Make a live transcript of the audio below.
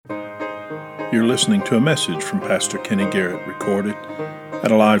You're listening to a message from Pastor Kenny Garrett recorded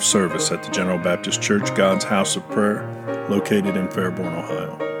at a live service at the General Baptist Church, God's House of Prayer, located in Fairborn,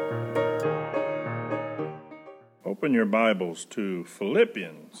 Ohio. Open your Bibles to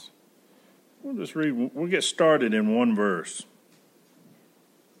Philippians. We'll get started in one verse.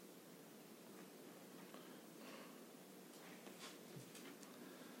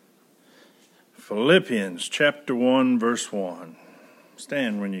 Philippians chapter 1, verse 1.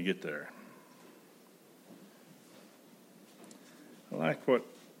 Stand when you get there. I like what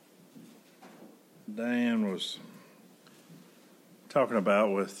Diane was talking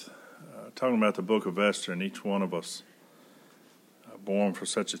about the book of Esther, and each one of us born for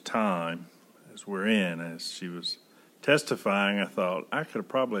such a time as we're in. As she was testifying, I thought I could have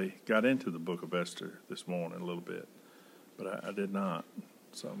probably got into the book of Esther this morning a little bit, but I did not.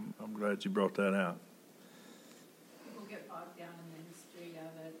 So I'm glad you brought that out. People get bogged down in the history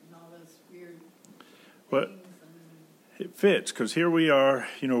of it and all those weird things. It fits, because here we are,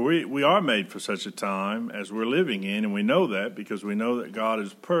 we are made for such a time as we're living in, and we know that because we know that God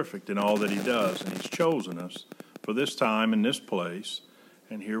is perfect in all that He does, and He's chosen us for this time and this place,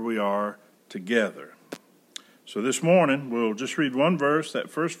 and here we are together. So this morning, we'll just read one verse, that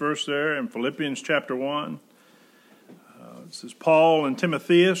first verse there in Philippians chapter 1. It says, Paul and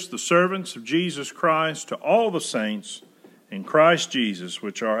Timotheus, the servants of Jesus Christ, to all the saints in Christ Jesus,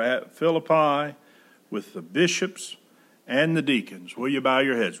 which are at Philippi, with the bishops and the deacons. Will you bow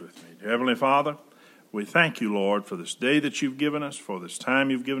your heads with me? Dear Heavenly Father, we thank you, Lord, for this day that you've given us, for this time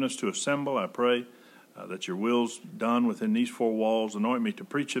you've given us to assemble. I pray that your will's done within these four walls. Anoint me to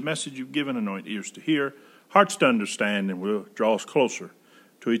preach the message you've given. Anoint ears to hear, hearts to understand, and will draw us closer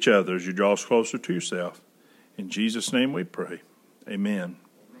to each other as you draw us closer to yourself. In Jesus' name we pray. Amen.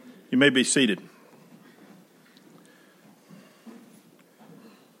 You may be seated.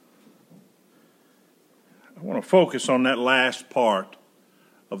 I want to focus on that last part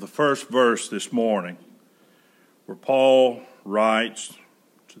of the first verse this morning, where Paul writes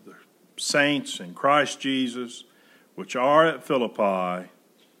to the saints in Christ Jesus, which are at Philippi,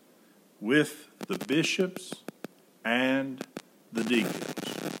 with the bishops and the deacons.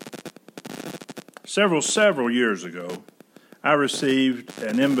 Several years ago, I received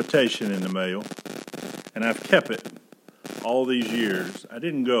an invitation in the mail, and I've kept it all these years. I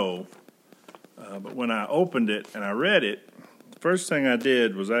didn't go. But when I opened it and I read it, the first thing I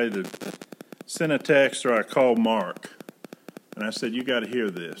did was I either sent a text or I called Mark. And I said, you got to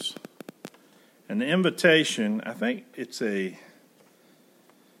hear this. And the invitation, I think it's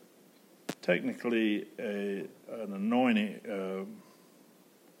technically an anointing,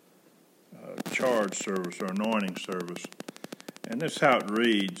 charge service or anointing service. And this is how it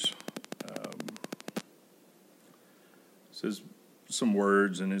reads. It says some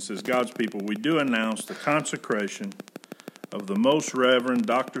words, and it says, God's people, we do announce the consecration of the Most Reverend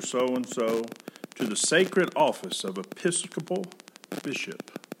Dr. So-and-so to the sacred office of Episcopal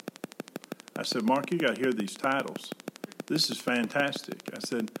Bishop. I said, Mark, you got to hear these titles. This is fantastic. I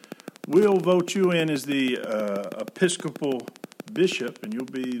said, we'll vote you in as the Episcopal Bishop, and you'll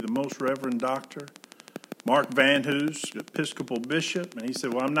be the Most Reverend Dr. Mark Van Hoos, Episcopal Bishop. And he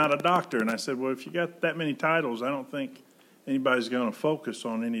said, well, I'm not a doctor. And I said, well, if you got that many titles, I don't think anybody's going to focus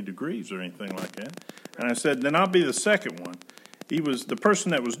on any degrees or anything like that. And I said, then I'll be the second one. He was the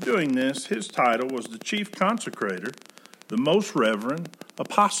person that was doing this. His title was the Chief Consecrator, the Most Reverend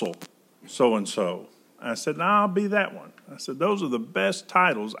Apostle so-and-so. I said, no, I'll be that one. I said, those are the best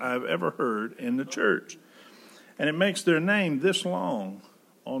titles I've ever heard in the church. And it makes their name this long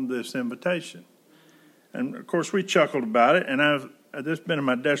on this invitation. And, of course, we chuckled about it, and I've just been in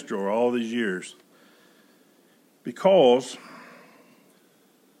my desk drawer all these years. Because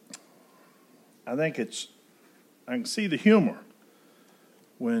I think I can see the humor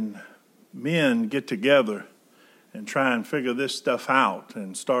when men get together and try and figure this stuff out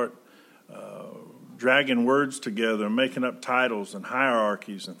and start dragging words together and making up titles and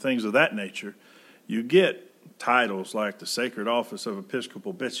hierarchies and things of that nature. You get titles like the sacred office of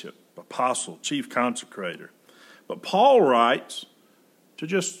Episcopal Bishop, Apostle, Chief Consecrator. But Paul writes to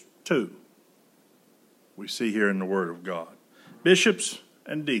just two. We see here in the Word of God. Bishops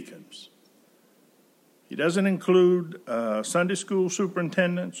and deacons. He doesn't include Sunday school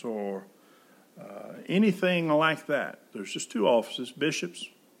superintendents or anything like that. There's just two offices, bishops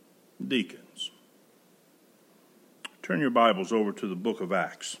and deacons. Turn your Bibles over to the book of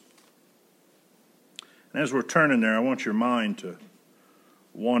Acts. And as we're turning there, I want your mind to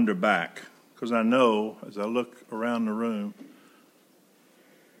wander back, because I know as I look around the room,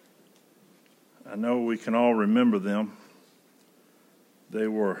 I know we can all remember them. They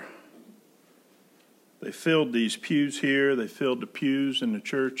were They filled these pews here. They filled the pews in the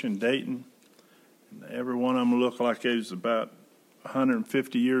church in Dayton. And every one of them looked like it was about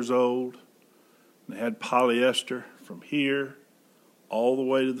 150 years old. They had polyester from here all the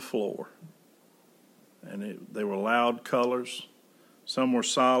way to the floor. And they were loud colors. Some were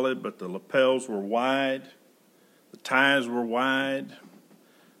solid, but the lapels were wide. The ties were wide.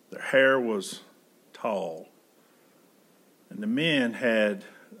 Their hair was tall. And the men had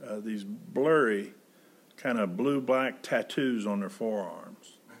these blurry, kind of blue-black tattoos on their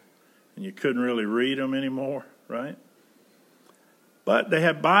forearms. And you couldn't really read them anymore, right? But they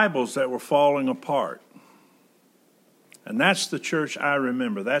had Bibles that were falling apart. And that's the church I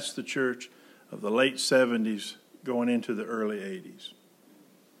remember. That's the church of the late 70s going into the early 80s.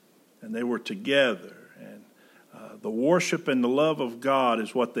 And they were together. And the worship and the love of God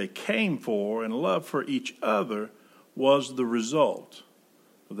is what they came for, and love for each other was the result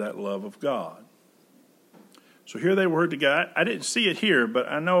of that love of God. So here they were together. I didn't see it here, but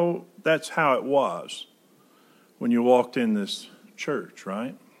I know that's how it was when you walked in this church,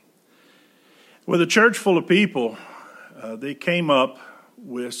 right? With a church full of people, they came up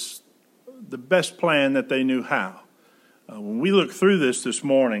with the best plan that they knew how. When we look through this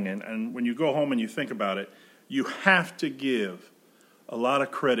morning, and when you go home and you think about it, you have to give a lot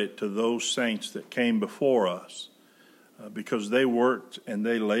of credit to those saints that came before us because they worked and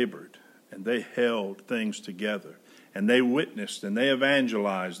they labored and they held things together and they witnessed and they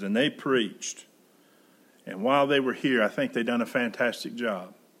evangelized and they preached. And while they were here, I think they done a fantastic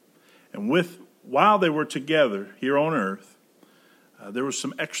job. And while they were together here on earth, there were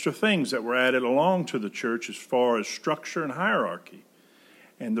some extra things that were added along to the church as far as structure and hierarchy.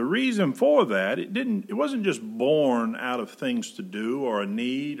 And the reason for that, it wasn't just born out of things to do or a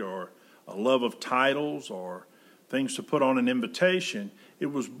need or a love of titles or things to put on an invitation.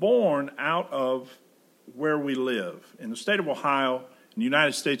 It was born out of where we live. In the state of Ohio, in the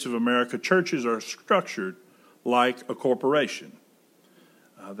United States of America, churches are structured like a corporation.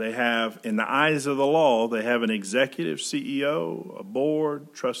 They have, in the eyes of the law, they have an executive CEO, a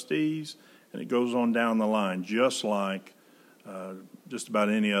board, trustees, and it goes on down the line, just like just about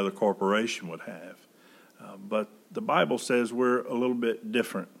any other corporation would have. But the Bible says we're a little bit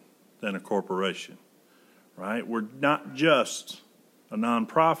different than a corporation, right? We're not just a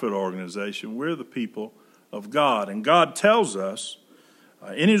nonprofit organization. We're the people of God. And God tells us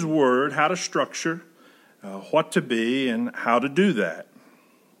in His Word how to structure, what to be, and how to do that.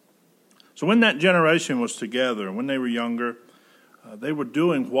 So when that generation was together, and when they were younger, they were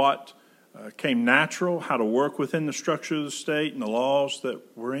doing what came natural, how to work within the structure of the state and the laws that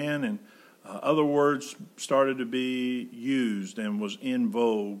we're in, and other words started to be used and was in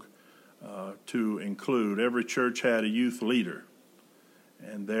vogue to include. Every church had a youth leader,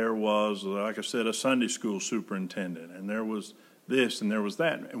 and there was, like I said, a Sunday school superintendent, and there was this and there was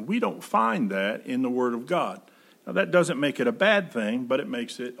that. And we don't find that in the Word of God. Now, that doesn't make it a bad thing, but it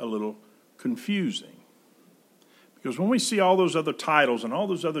makes it a little confusing. Because when we see all those other titles and all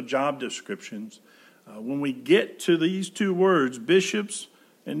those other job descriptions, when we get to these two words, bishops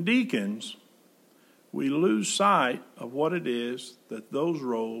and deacons, we lose sight of what it is that those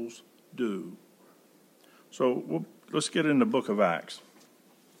roles do. So let's get in the book of Acts.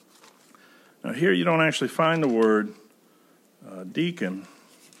 Now here you don't actually find the word deacon,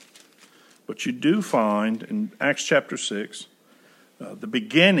 but you do find in Acts chapter 6 the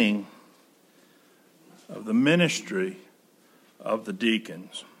beginning of the ministry of the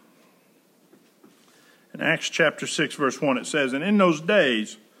deacons. In Acts chapter 6, verse 1, it says, "And in those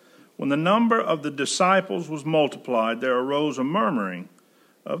days, when the number of the disciples was multiplied, there arose a murmuring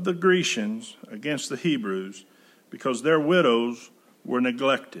of the Grecians against the Hebrews, because their widows were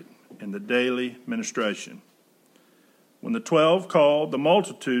neglected in the daily ministration. When the 12 called the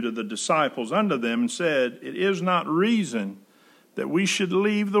multitude of the disciples unto them and said, It is not reason that we should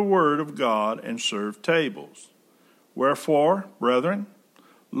leave the word of God and serve tables. Wherefore, brethren,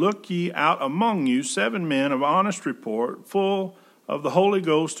 look ye out among you 7 men of honest report, full of the Holy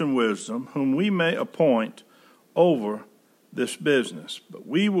Ghost and wisdom, whom we may appoint over this business. But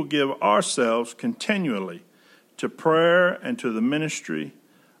we will give ourselves continually to prayer and to the ministry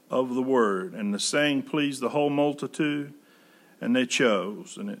of the word." And the saying pleased the whole multitude, and they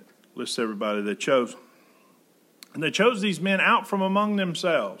chose. And it lists everybody they chose. And they chose these men out from among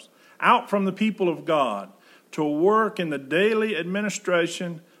themselves, out from the people of God, to work in the daily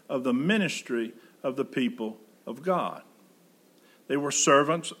administration of the ministry of the people of God. They were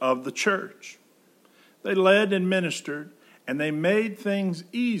servants of the church. They led and ministered, and they made things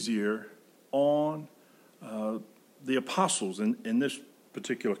easier on the apostles in this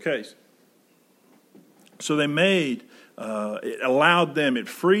particular case. So they it allowed them, it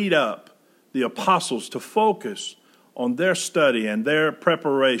freed up the apostles to focus on their study and their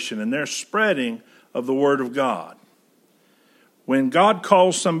preparation and their spreading of the Word of God. When God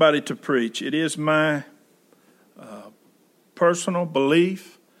calls somebody to preach, it is my personal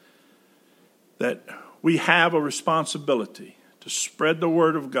belief that we have a responsibility to spread the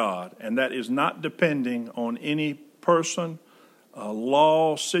Word of God, and that is not depending on any person,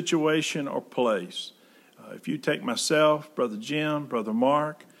 law, situation, or place. If you take myself, Brother Jim, Brother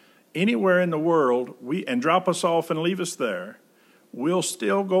Mark, anywhere in the world, and drop us off and leave us there, we'll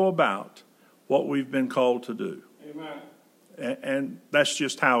still go about what we've been called to do. Amen. And that's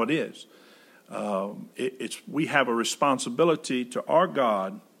just how it is. We have a responsibility to our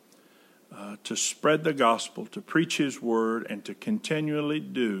God to spread the gospel, to preach His word, and to continually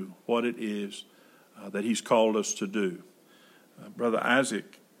do what it is that He's called us to do. Brother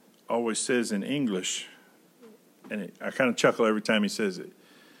Isaac always says in English, and I kind of chuckle every time he says it.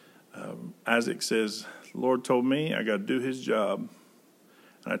 Isaac says, "The Lord told me I got to do His job."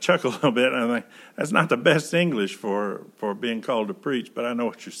 And I chuckle a little bit, and I think, that's not the best English for being called to preach, but I know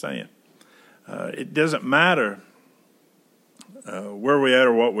what you're saying. It doesn't matter where we're at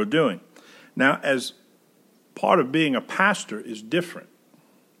or what we're doing. Now, as part of being a pastor is different.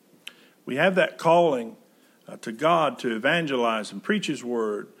 We have that calling to God to evangelize and preach His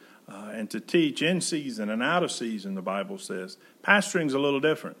word and to teach in season and out of season, the Bible says. Pastoring's a little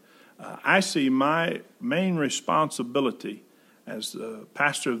different. I see my main responsibility as the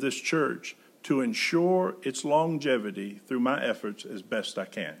pastor of this church to ensure its longevity through my efforts as best I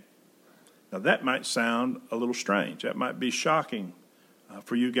can. Now, that might sound a little strange. That might be shocking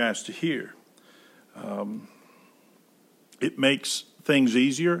for you guys to hear. It makes things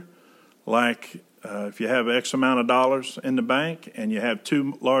easier, like if you have X amount of dollars in the bank and you have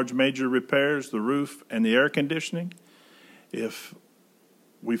two large major repairs, the roof and the air conditioning. If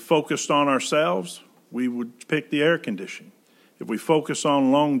we focused on ourselves, we would pick the air conditioning. If we focus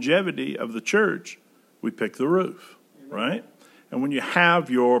on longevity of the church, we pick the roof, right? And when you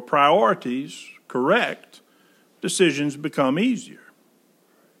have your priorities correct, decisions become easier.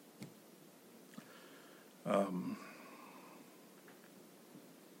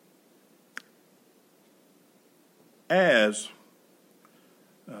 As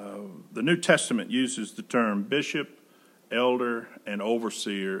the New Testament uses the term bishop, elder, and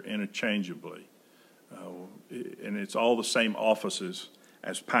overseer interchangeably. And it's all the same offices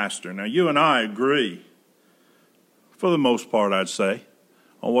as pastor. Now, you and I agree, for the most part, I'd say,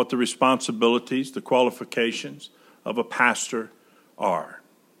 on what the responsibilities, the qualifications of a pastor are,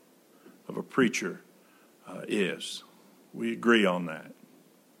 of a preacher is. We agree on that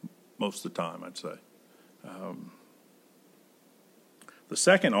most of the time, I'd say. The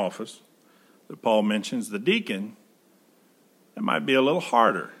second office that Paul mentions, the deacon, that might be a little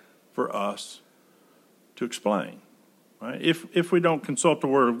harder for us to explain, right? If we don't consult the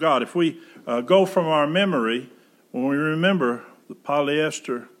Word of God, if we go from our memory, when we remember the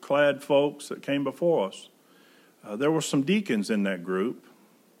polyester-clad folks that came before us, there were some deacons in that group,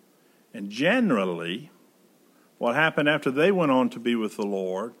 and generally, what happened after they went on to be with the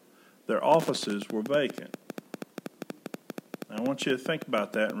Lord, their offices were vacant. I want you to think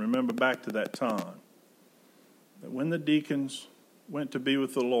about that and remember back to that time. That when the deacons went to be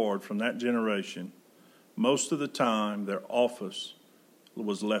with the Lord from that generation, most of the time their office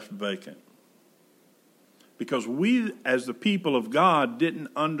was left vacant. Because we, as the people of God, didn't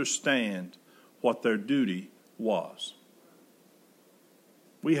understand what their duty was.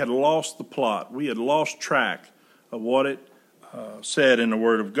 We had lost the plot. We had lost track of what it said in the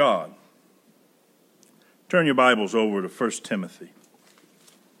Word of God. Turn your Bibles over to 1 Timothy.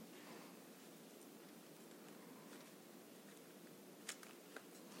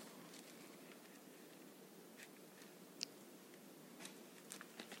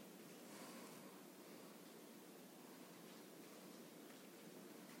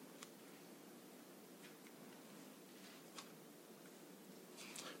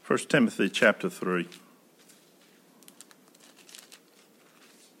 First Timothy chapter 3.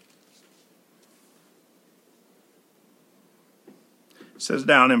 It says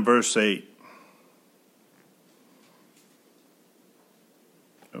down in verse 8.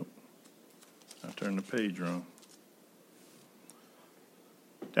 Oh, I turned the page wrong.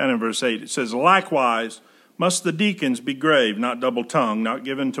 Down in verse 8 it says, "Likewise must the deacons be grave, not double-tongued, not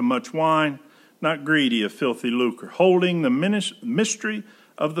given to much wine, not greedy of filthy lucre, holding the mystery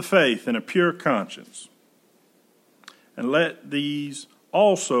of the faith in a pure conscience. And let these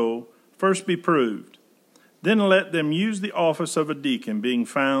also first be proved. Then let them use the office of a deacon, being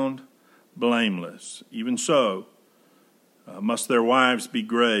found blameless. Even so, must their wives be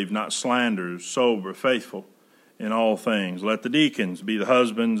grave, not slanderers, sober, faithful in all things. Let the deacons be the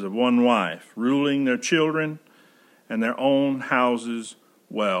husbands of one wife, ruling their children and their own houses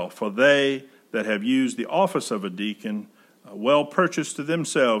well. For they that have used the office of a deacon well purchased to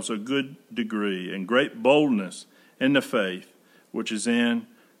themselves a good degree and great boldness in the faith which is in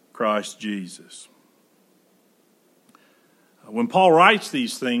Christ Jesus. When Paul writes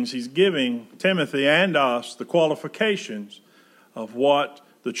these things, he's giving Timothy and us the qualifications of what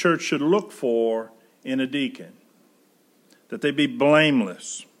the church should look for in a deacon. That they be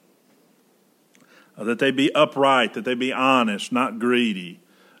blameless, that they be upright, that they be honest, not greedy,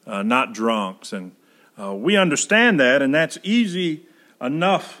 not drunks. And we understand that, and that's easy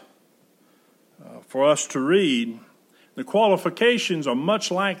enough for us to read. The qualifications are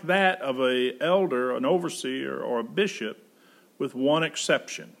much like that of an elder, an overseer, or a bishop, with one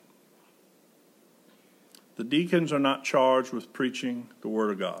exception. The deacons are not charged with preaching the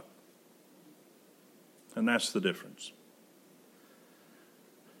Word of God. And that's the difference.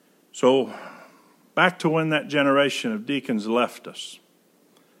 So, back to when that generation of deacons left us.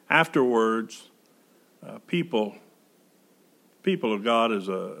 Afterwards, people of God as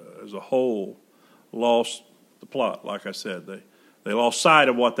a whole lost the plot. Like I said, they lost sight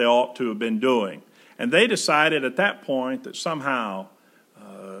of what they ought to have been doing. And they decided at that point that somehow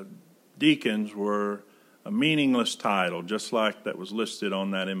deacons were a meaningless title, just like that was listed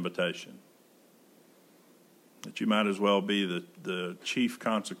on that invitation. That you might as well be the chief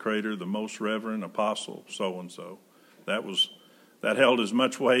consecrator, the most reverend apostle, so-and-so. That held as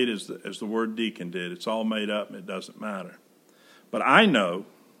much weight as the word deacon did. It's all made up and it doesn't matter. But I know,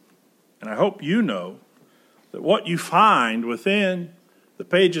 and I hope you know, that what you find within the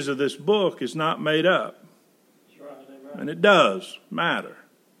pages of this book is not made up. And it does matter.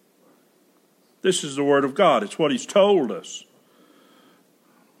 This is the Word of God. It's what He's told us.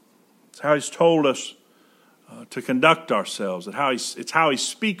 It's how He's told us to conduct ourselves. It's how He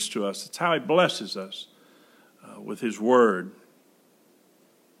speaks to us. It's how He blesses us with His Word.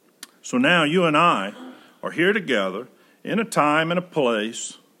 So now you and I are here together in a time and a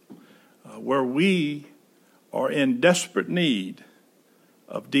place where we are in desperate need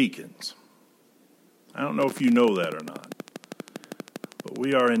of deacons. I don't know if you know that or not, but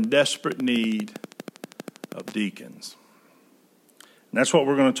we are in desperate need of deacons. And that's what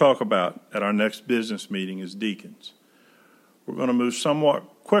we're going to talk about at our next business meeting is deacons. We're going to move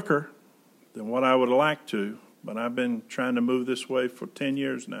somewhat quicker than what I would like to, but I've been trying to move this way for 10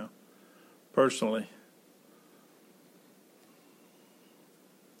 years now, personally.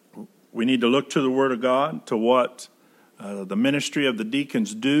 We need to look to the Word of God, to what the ministry of the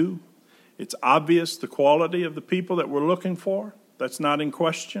deacons do. It's obvious the quality of the people that we're looking for. That's not in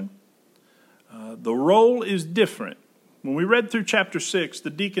question. The role is different. When we read through chapter 6,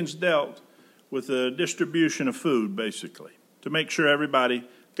 the deacons dealt with the distribution of food, basically, to make sure everybody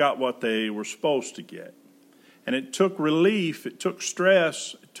got what they were supposed to get. And it took relief, it took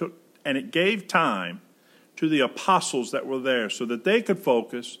stress, and it gave time to the apostles that were there so that they could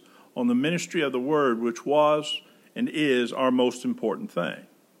focus on the ministry of the Word, which was and is our most important thing.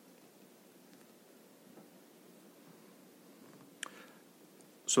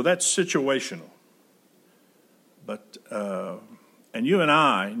 So that's situational. But, and you and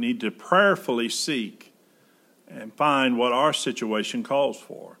I need to prayerfully seek and find what our situation calls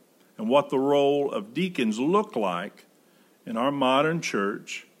for and what the role of deacons look like in our modern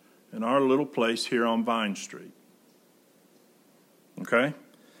church, in our little place here on Vine Street. Okay?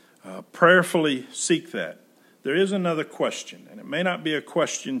 Prayerfully seek that. There is another question, and it may not be a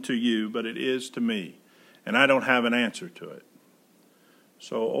question to you, but it is to me, and I don't have an answer to it.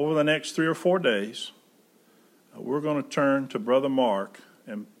 So over the next 3 or 4 days, we're going to turn to Brother Mark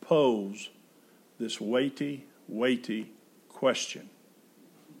and pose this weighty question.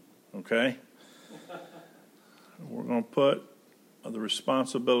 Okay? We're going to put the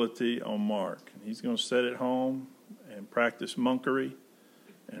responsibility on Mark. He's going to sit at home and practice monkery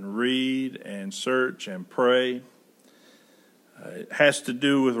and read and search and pray. It has to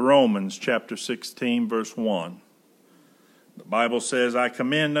do with Romans chapter 16, verse 1. The Bible says, I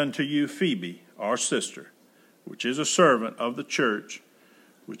commend unto you Phoebe, our sister, which is a servant of the church,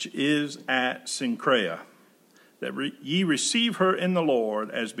 which is at Cenchrea, that ye receive her in the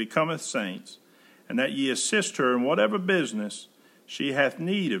Lord as becometh saints, and that ye assist her in whatever business she hath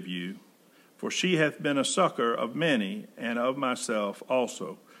need of you, for she hath been a succor of many, and of myself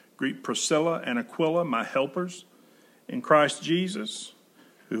also. Greet Priscilla and Aquila, my helpers in Christ Jesus,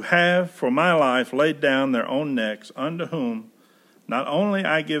 who have for my life laid down their own necks, unto whom Not only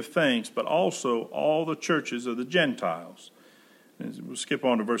I give thanks, but also all the churches of the Gentiles. And we'll skip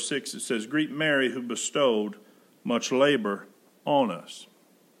on to verse 6. It says, greet Mary, who bestowed much labor on us.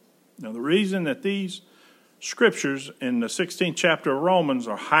 Now, the reason that these scriptures in the 16th chapter of Romans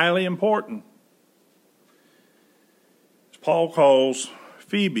are highly important is Paul calls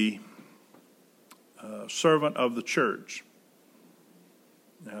Phoebe servant of the church.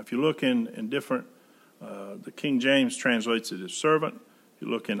 Now, if you look in different, the King James translates it as servant. If you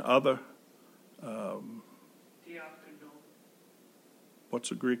look in other, what's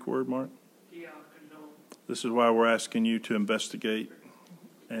the Greek word, Mark? This is why we're asking you to investigate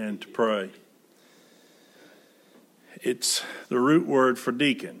and to pray. It's the root word for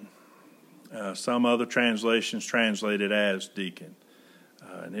deacon. Some other translations translate it as deacon.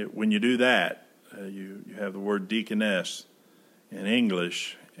 When you do that, you have the word deaconess in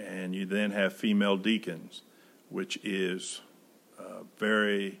English, and you then have female deacons, which is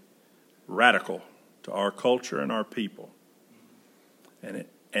very radical to our culture and our people.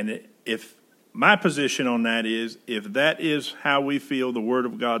 If my position on that is, if that is how we feel the Word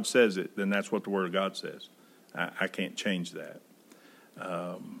of God says it, then that's what the Word of God says. I can't change that.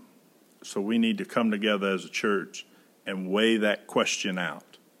 So we need to come together as a church and weigh that question out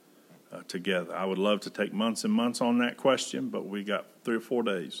together. I would love to take months and months on that question, but we got 3 or 4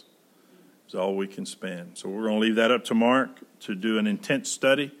 days. It's all we can spend. So we're going to leave that up to Mark to do an intense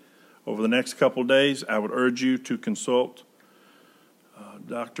study over the next couple of days. I would urge you to consult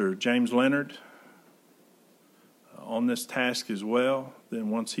Dr. James Leonard on this task as well. Then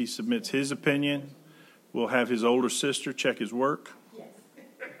once he submits his opinion, we'll have his older sister check his work,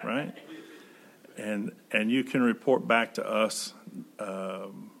 right? And you can report back to us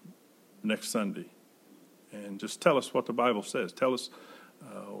next Sunday. And just tell us what the Bible says. Tell us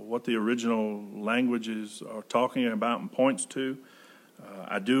what the original languages are talking about and points to.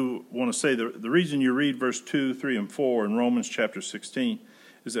 I do want to say the reason you read verse 2, 3, and 4 in Romans chapter 16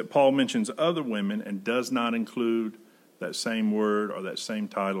 is that Paul mentions other women and does not include that same word or that same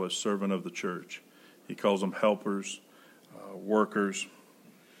title as servant of the church. He calls them helpers, workers,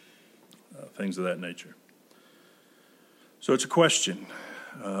 things of that nature. So it's a question,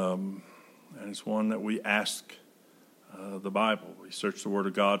 and it's one that we ask the Bible. We search the Word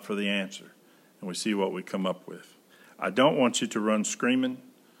of God for the answer, and we see what we come up with. I don't want you to run screaming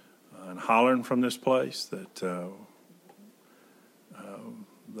and hollering from this place that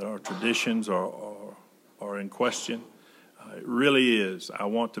our traditions are in question. It really is. I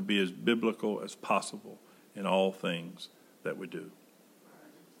want to be as biblical as possible in all things that we do.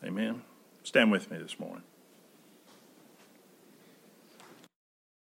 Amen. Stand with me this morning.